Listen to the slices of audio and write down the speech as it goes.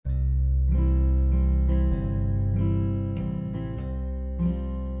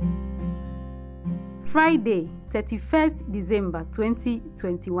Friday, 31st December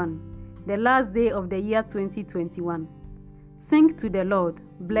 2021, the last day of the year 2021. Sing to the Lord,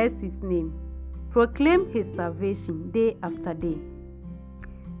 bless His name. Proclaim His salvation day after day.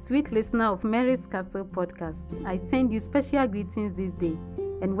 Sweet listener of Mary's Castle podcast, I send you special greetings this day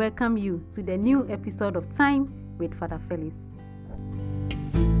and welcome you to the new episode of Time with Father Felix.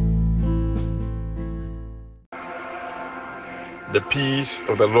 The peace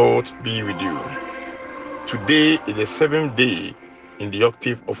of the Lord be with you. Today is the 7th day in the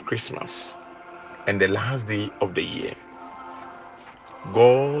octave of Christmas and the last day of the year.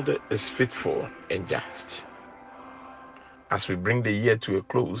 God is faithful and just. As we bring the year to a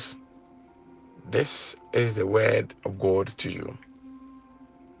close, this is the word of God to you.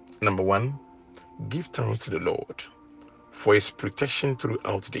 Number 1, give thanks to the Lord for His protection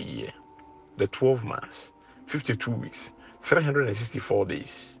throughout the year. The 12 months, 52 weeks, 364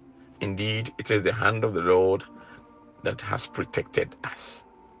 days. Indeed, it is the hand of the Lord that has protected us.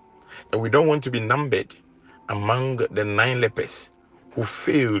 And we don't want to be numbered among the 9 lepers who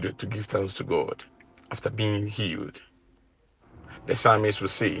failed to give thanks to God after being healed. The psalmist will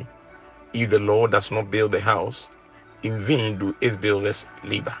say, if the Lord does not build the house, in vain do its builders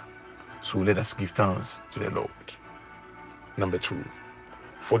labor. So let us give thanks to the Lord. Number 2,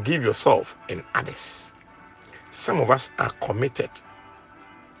 forgive yourself and others. Some of us are committed.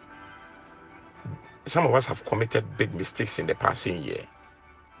 Some of us have committed big mistakes in the passing year,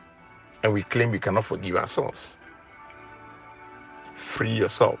 and we claim we cannot forgive ourselves. Free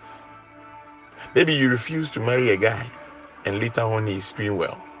yourself. Maybe you refuse to marry a guy, and later on he is doing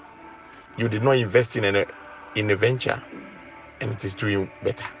well. You did not invest in a venture, and it is doing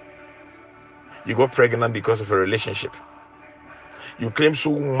better. You got pregnant because of a relationship. You claim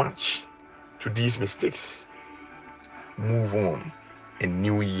so much to these mistakes. Move on. A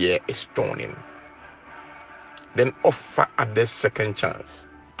new year is dawning. Then offer others second chance.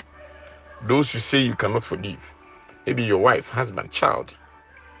 Those you say you cannot forgive, maybe your wife, husband, child,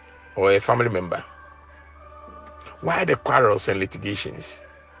 or a family member. Why the quarrels and litigations,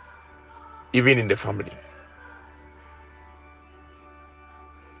 even in the family?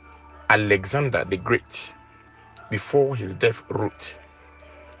 Alexander the Great, before his death, wrote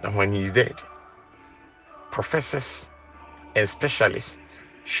that when he is dead, professors and specialists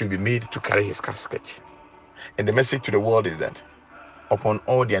should be made to carry his casket. And the message to the world is that upon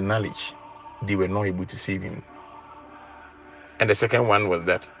all their knowledge, they were not able to save him. And the second one was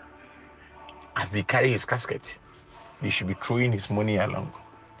that as they carry his casket, they should be throwing his money along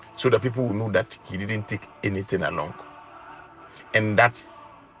so that people will know that he didn't take anything along. And that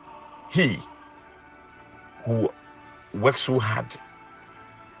he who worked so hard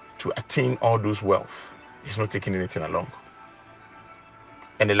to attain all those wealth is not taking anything along.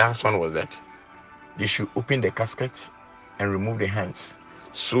 And the last one was that they should open the casket and remove the hands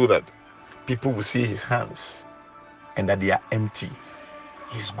so that people will see his hands and that they are empty.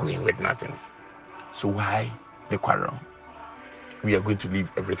 He's going with nothing. So why the quarrel? We are going to leave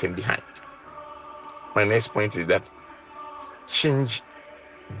everything behind. My next point is that change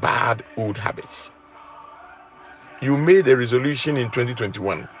bad old habits. You made a resolution in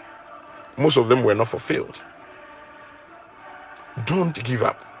 2021. Most of them were not fulfilled. Don't give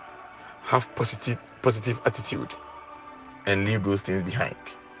up. Have positive attitude and leave those things behind.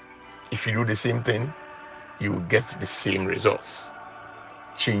 If you do the same thing, you will get the same results.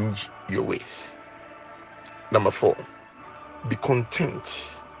 Change your ways. Number 4, be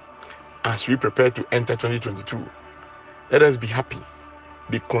content. As we prepare to enter 2022, let us be happy.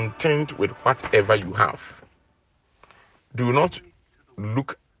 Be content with whatever you have. Do not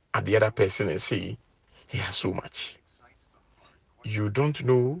look at the other person and say, he has so much. You don't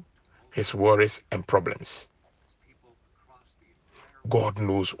know his worries and problems. God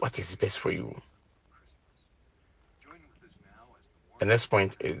knows what is best for you. The next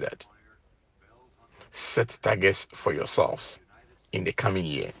point is that set targets for yourselves in the coming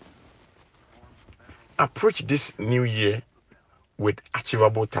year. Approach this new year with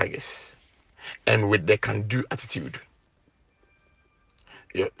achievable targets and with the can-do attitude.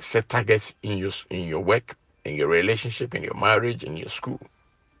 Set targets in your work, in your relationship, in your marriage, in your school.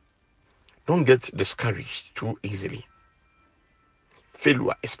 Don't get discouraged too easily.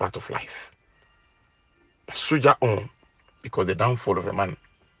 Failure is part of life. But soldier on, because the downfall of a man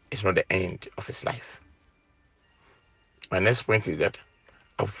is not the end of his life. My next point is that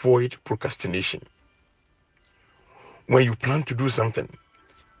avoid procrastination. When you plan to do something,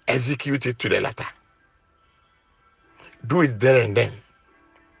 execute it to the letter. Do it there and then.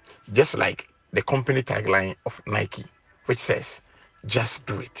 Just like the company tagline of Nike, which says, just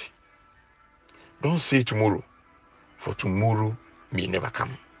do it. Don't say tomorrow, for tomorrow may never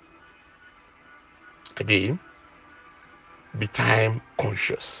come. Again, be time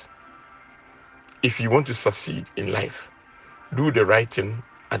conscious. If you want to succeed in life, do the right thing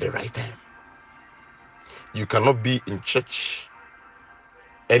at the right time. You cannot be in church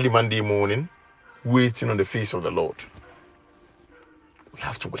early Monday morning waiting on the face of the Lord. We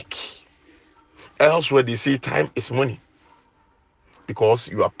have to work. Elsewhere they say time is money, because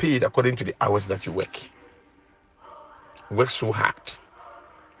you are paid according to the hours that you work. Work so hard.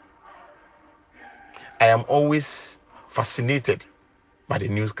 I am always fascinated by the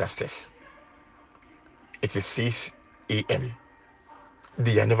newscasters. It is 6 a.m.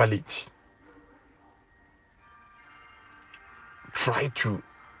 They are never late. Try to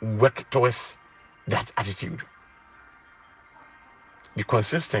work towards that attitude. Be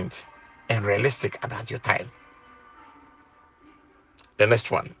consistent and realistic about your time. The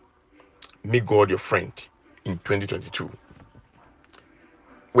next one, make God your friend in 2022.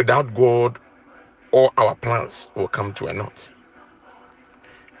 Without God, all our plans will come to a naught.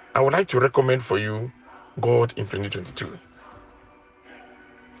 I would like to recommend for you God in 2022.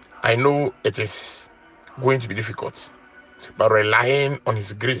 I know it is going to be difficult, but relying on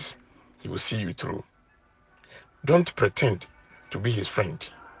His grace, He will see you through. Don't pretend to be His friend.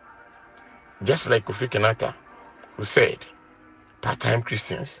 Just like Kofi Kenyatta, who said, part-time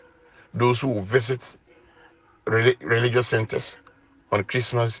Christians, those who will visit religious centers on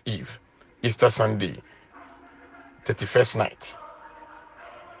Christmas Eve, Easter Sunday, 31st night,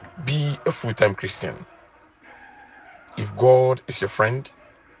 be a full-time Christian. If God is your friend,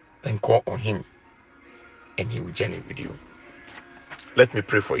 then call on Him and He will journey with you. Let me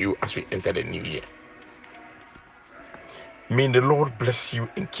pray for you as we enter the new year. May the Lord bless you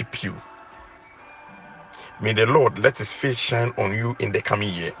and keep you. May the Lord let His face shine on you in the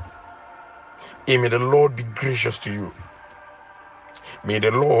coming year. And may the Lord be gracious to you. May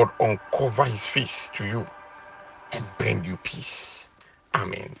the Lord uncover His face to you and bring you peace.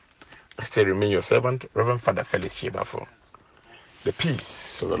 Amen. I still remain your servant, Reverend Father Felix Chebafo. The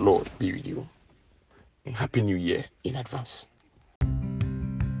peace of the Lord be with you. And Happy New Year in advance.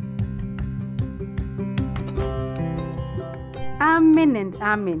 Amen and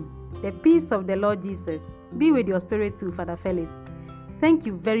amen. The peace of the Lord Jesus be with your spirit too, Father Felix. Thank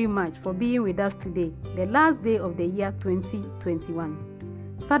you very much for being with us today, the last day of the year 2021.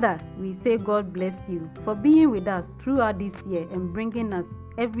 Father, we say God bless you for being with us throughout this year and bringing us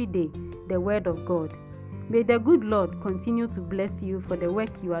every day the word of God. May the good Lord continue to bless you for the work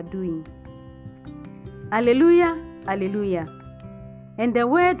you are doing. Alleluia, alleluia. And the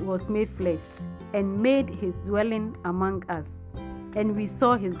word was made flesh and made his dwelling among us, and we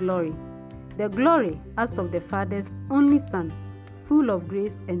saw his glory, the glory as of the Father's only Son, full of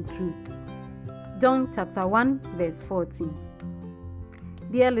grace and truth. John chapter 1 verse 14.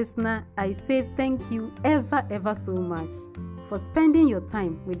 Dear listener, I say thank you ever so much for spending your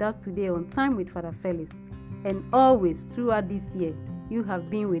time with us today on Time with Father Felix, and always throughout this year you have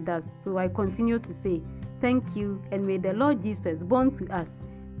been with us. So I continue to say thank you, and may the Lord Jesus, born to us,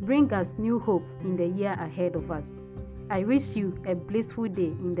 bring us new hope in the year ahead of us. I wish you a blissful day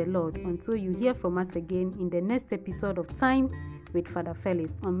in the Lord until you hear from us again in the next episode of Time with Father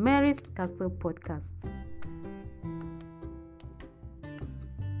Felix on Mary's Castle Podcast.